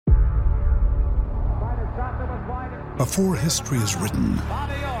Before history is written,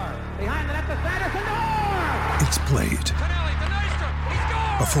 it's played.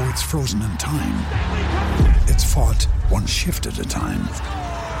 Before it's frozen in time, it's fought one shift at a time.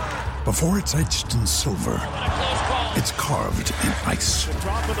 Before it's etched in silver, it's carved in ice.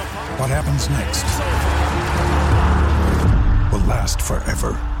 What happens next will last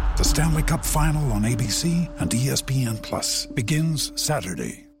forever. The Stanley Cup Final on ABC and ESPN Plus begins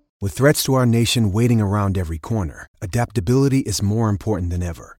Saturday. With threats to our nation waiting around every corner, adaptability is more important than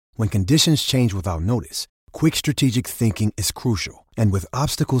ever. When conditions change without notice, quick strategic thinking is crucial. And with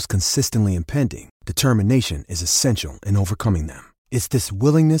obstacles consistently impending, determination is essential in overcoming them. It's this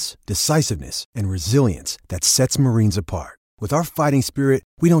willingness, decisiveness, and resilience that sets Marines apart. With our fighting spirit,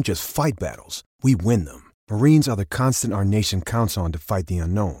 we don't just fight battles, we win them. Marines are the constant our nation counts on to fight the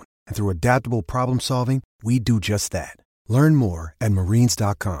unknown. And through adaptable problem solving, we do just that. Learn more at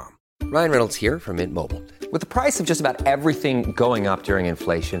marines.com. Ryan Reynolds here from Mint Mobile. With the price of just about everything going up during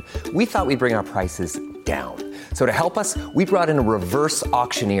inflation, we thought we'd bring our prices down. So to help us, we brought in a reverse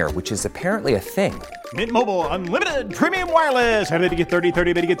auctioneer, which is apparently a thing. Mint Mobile Unlimited Premium Wireless. How to get 30,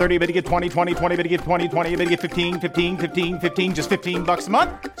 30, bit to get 30, bit to get 20, 20, 20, bit to get 20, 20, bit to get 15, 15, 15, 15, just $15 a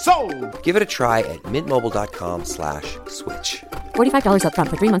month? Sold! Give it a try at mintmobile.com/switch. $45 up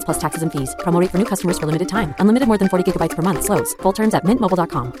front for 3 months plus taxes and fees. Promo rate for new customers for limited time. Unlimited more than 40 gigabytes per month. Slows full terms at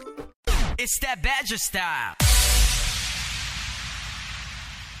mintmobile.com. It's that Badger style.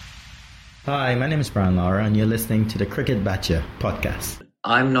 Hi, my name is Brian Lara, and you're listening to the Cricket Badger podcast.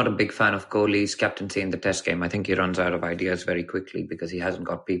 I'm not a big fan of Kohli's captaincy in the Test game. I think he runs out of ideas very quickly because he hasn't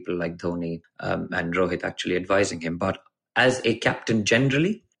got people like Dhoni and Rohit actually advising him. But as a captain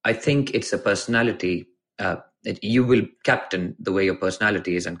generally, I think it's a personality. You will captain the way your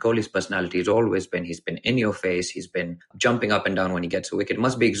personality is, and Kohli's personality has always been, he's been in your face, he's been jumping up and down when he gets a wicket. It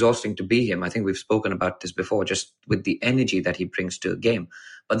must be exhausting to be him. I think we've spoken about this before, just with the energy that he brings to a game.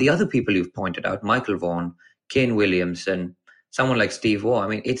 But the other people you've pointed out, Michael Vaughan, Kane Williamson, someone like Steve Waugh, I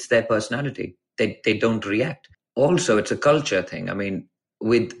mean, it's their personality. They don't react. Also, it's a culture thing. I mean,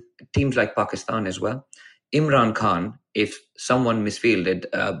 with teams like Pakistan as well, Imran Khan, if someone misfielded,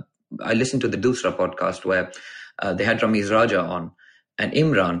 I listened to the Dusra podcast where they had Ramiz Raja on, and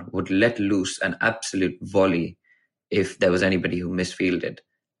Imran would let loose an absolute volley if there was anybody who misfielded.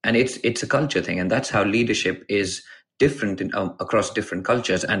 And it's a culture thing, and that's how leadership is different across different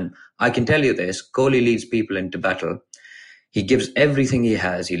cultures. And I can tell you this, Kohli leads people into battle. He gives everything he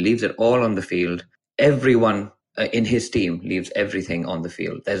has. He leaves it all on the field. Everyone in his team leaves everything on the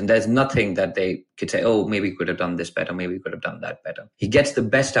field. There's nothing that they could say, oh, maybe we could have done this better, maybe we could have done that better. He gets the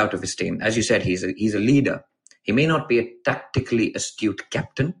best out of his team. As you said, he's a leader. He may not be a tactically astute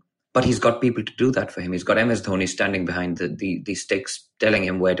captain, but he's got people to do that for him. He's got MS Dhoni standing behind the sticks, telling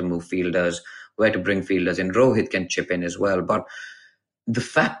him where to move fielders, where to bring fielders in. Rohit can chip in as well. But the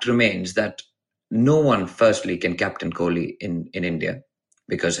fact remains that no one, firstly, can captain Kohli in India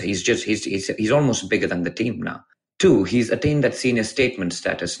because he's almost bigger than the team now. Two, he's attained that senior statement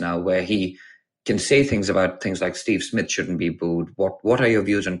status now where he can say things about things like Steve Smith shouldn't be booed. What are your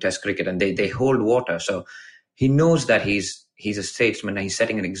views on Test cricket? And they hold water. So he knows that he's a statesman and he's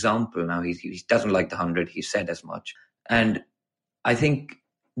setting an example now. He doesn't like the 100. He said as much. And I think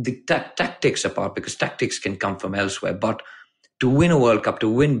the tactics apart, because tactics can come from elsewhere, but to win a World Cup, to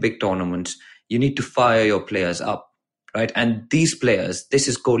win big tournaments, you need to fire your players up, right? And these players, this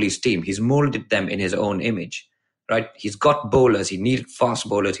is Kohli's team. He's molded them in his own image, right? He's got bowlers. He needed fast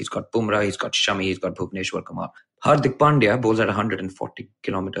bowlers. He's got Bumrah. He's got Shami. He's got Bhuvneshwar Kumar. Hardik Pandya bowls at 140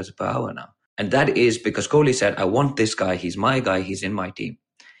 kilometers per hour now. And that is because Kohli said, I want this guy. He's my guy. He's in my team.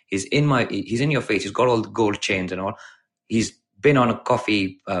 He's in your face. He's got all the gold chains and all. He's been on a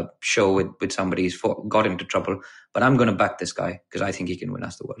coffee show with somebody. He's got into trouble. But I'm going to back this guy because I think he can win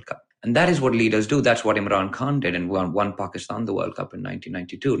us the World Cup. And that is what leaders do. That's what Imran Khan did and won Pakistan the World Cup in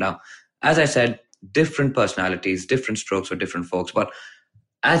 1992. Now, as I said, different personalities, different strokes for different folks. But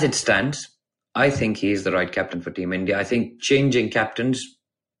as it stands, I think he is the right captain for Team India. I think changing captains,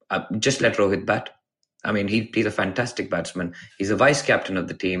 just let Rohit bat. I mean, he's a fantastic batsman. He's a vice captain of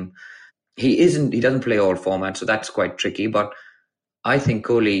the team. He doesn't play all formats, so that's quite tricky. But I think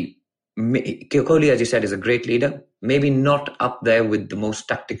Kohli, as you said, is a great leader. Maybe not up there with the most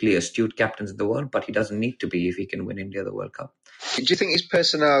tactically astute captains in the world, but he doesn't need to be if he can win India the World Cup. Do you think his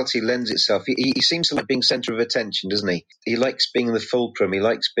personality lends itself? He seems to like being centre of attention, doesn't he? He likes being the fulcrum. He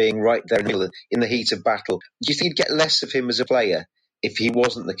likes being right there in the heat of battle. Do you think you'd get less of him as a player if he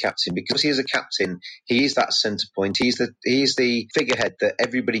wasn't the captain? Because he is a captain, he is that centre point. He's the figurehead that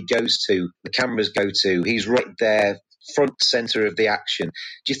everybody goes to, the cameras go to. He's right there front centre of the action.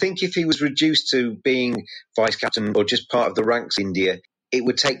 Do you think if he was reduced to being vice-captain or just part of the ranks of India, it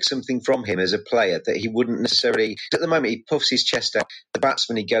would take something from him as a player that he wouldn't necessarily... At the moment, he puffs his chest out. The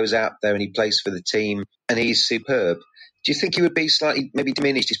batsman, he goes out there and he plays for the team and he's superb. Do you think he would be slightly maybe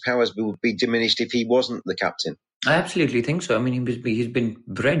diminished? His powers would be diminished if he wasn't the captain? I absolutely think so. I mean, he's been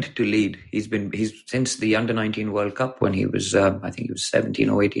bred to lead. He's since the Under-19 World Cup when he was, I think he was 17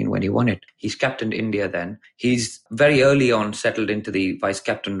 or 18 when he won it. He's captained India then. He's very early on settled into the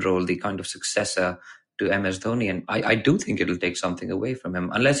vice-captain role, the kind of successor to MS Dhoni. And I do think it'll take something away from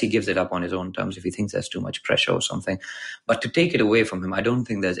him, unless he gives it up on his own terms, if he thinks there's too much pressure or something. But to take it away from him, I don't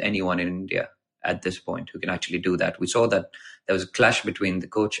think there's anyone in India at this point who can actually do that. We saw that there was a clash between the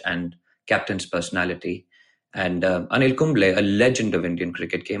coach and captain's personality. And Anil Kumble, a legend of Indian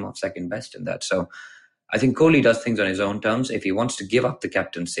cricket, came off second best in that. So I think Kohli does things on his own terms. If he wants to give up the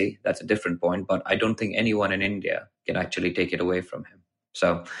captaincy, that's a different point. But I don't think anyone in India can actually take it away from him.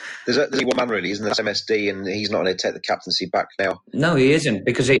 So there's only one man really, isn't there? That's MSD, and he's not going to take the captaincy back now. No, he isn't,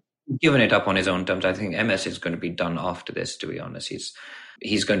 because he's given it up on his own terms. I think MS is going to be done after this, to be honest.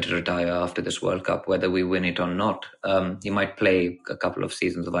 He's going to retire after this World Cup, whether we win it or not. He might play a couple of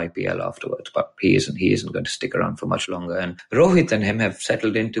seasons of IPL afterwards, but he isn't going to stick around for much longer. And Rohit and him have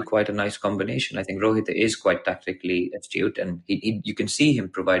settled into quite a nice combination. I think Rohit is quite tactically astute, and you can see him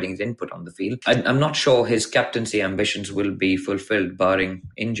providing his input on the field. I'm not sure his captaincy ambitions will be fulfilled, barring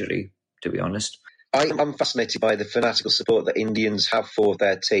injury, to be honest. I'm fascinated by the fanatical support that Indians have for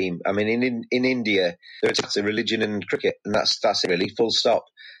their team. I mean, in India, there's a religion in cricket, and that's it really, full stop.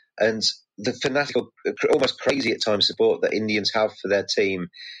 And the fanatical, almost crazy at times support that Indians have for their team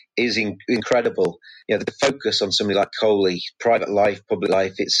is incredible. You know, the focus on somebody like Kohli, private life, public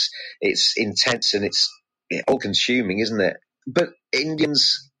life, it's intense and it's all-consuming, isn't it? But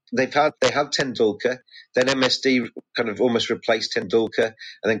Indians... They had Tendulkar, then MSD kind of almost replaced Tendulkar,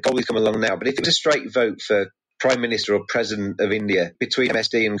 and then Kohli come along now. But if it was a straight vote for Prime Minister or President of India between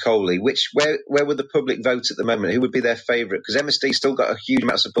MSD and Kohli, where would the public vote at the moment? Who would be their favourite? Because MSD's still got a huge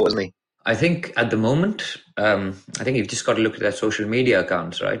amount of support, hasn't he? I think at the moment, I think you've just got to look at their social media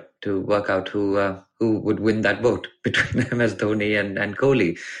accounts, right, to work out who would win that vote between MS Dhoni and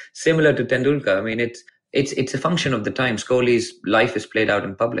Kohli. Similar to Tendulkar, I mean, It's a function of the times. Kohli's life is played out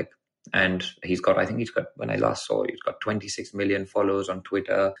in public, and when I last saw, he's got 26 million followers on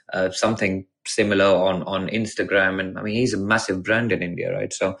Twitter, something similar on Instagram. And I mean, he's a massive brand in India,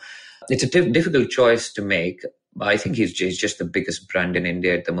 right? So it's a difficult choice to make. I think he's just the biggest brand in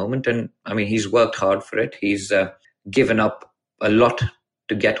India at the moment. And I mean, he's worked hard for it. He's given up a lot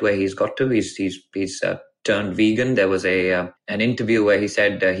to get where he's got to. He's turned vegan. There was an interview where he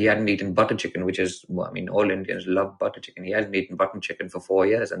said he hadn't eaten butter chicken, which is, well, I mean, all Indians love butter chicken. He hadn't eaten butter chicken for 4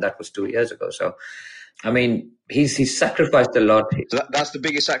 years, and that was 2 years ago. So, I mean, he's sacrificed a lot. So that's the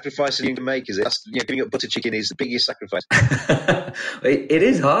biggest sacrifice that you can make, is it? Giving up butter chicken is the biggest sacrifice. It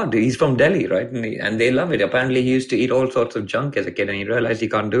is hard. He's from Delhi, right? And they love it. Apparently, he used to eat all sorts of junk as a kid, and he realized he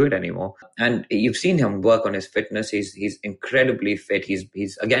can't do it anymore. And you've seen him work on his fitness. He's incredibly fit.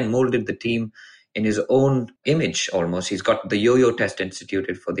 He's again molded the team in his own image almost. He's got the yo-yo test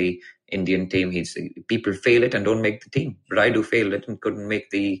instituted for the Indian team. People fail it and don't make the team. Raidu failed it and couldn't make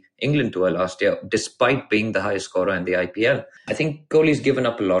the England tour last year, despite being the highest scorer in the IPL. I think Kohli's given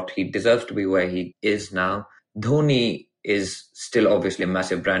up a lot. He deserves to be where he is now. Dhoni is still obviously a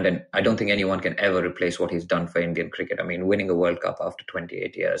massive brand, and I don't think anyone can ever replace what he's done for Indian cricket. I mean, winning a World Cup after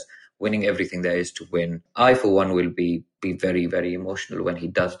 28 years, winning everything there is to win. I, for one, will be very, very emotional when he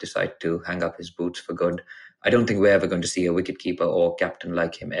does decide to hang up his boots for good. I don't think we're ever going to see a wicketkeeper or captain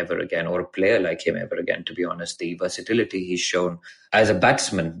like him ever again, or a player like him ever again, to be honest. The versatility he's shown as a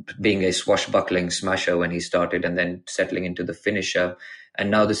batsman, being a swashbuckling smasher when he started and then settling into the finisher, and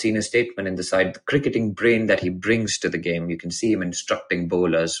now the senior statesman in the side, the cricketing brain that he brings to the game. You can see him instructing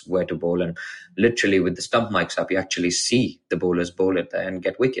bowlers where to bowl, and literally with the stump mics up, you actually see the bowlers bowl it there and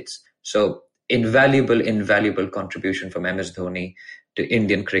get wickets. So invaluable contribution from MS Dhoni to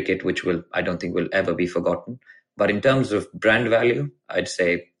Indian cricket, which I don't think will ever be forgotten. But in terms of brand value, I'd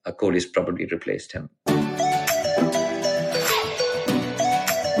say Kohli's probably replaced him.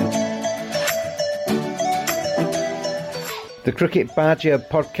 The Cricket Badger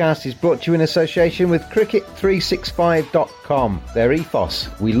podcast is brought to you in association with Cricket365.com. Their ethos: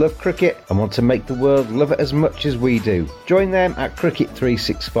 we love cricket and want to make the world love it as much as we do. Join them at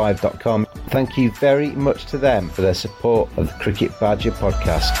Cricket365.com. Thank you very much to them for their support of the Cricket Badger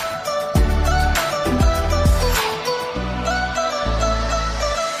podcast.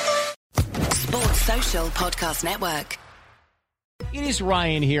 Sports Social Podcast Network. It is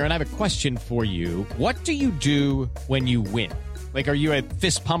Ryan here, and I have a question for you. What do you do when you win? Like, are you a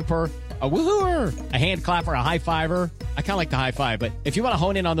fist pumper, a woohooer, a hand clapper, a high fiver? I kind of like the high five, but if you want to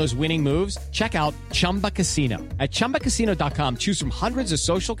hone in on those winning moves, check out Chumba Casino. At ChumbaCasino.com, choose from hundreds of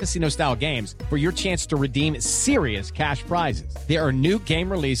social casino-style games for your chance to redeem serious cash prizes. There are new game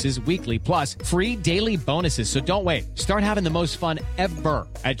releases weekly, plus free daily bonuses. So don't wait. Start having the most fun ever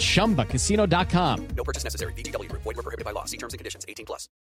at ChumbaCasino.com. No purchase necessary. VGW Group. Void where prohibited by law. See terms and conditions. 18+.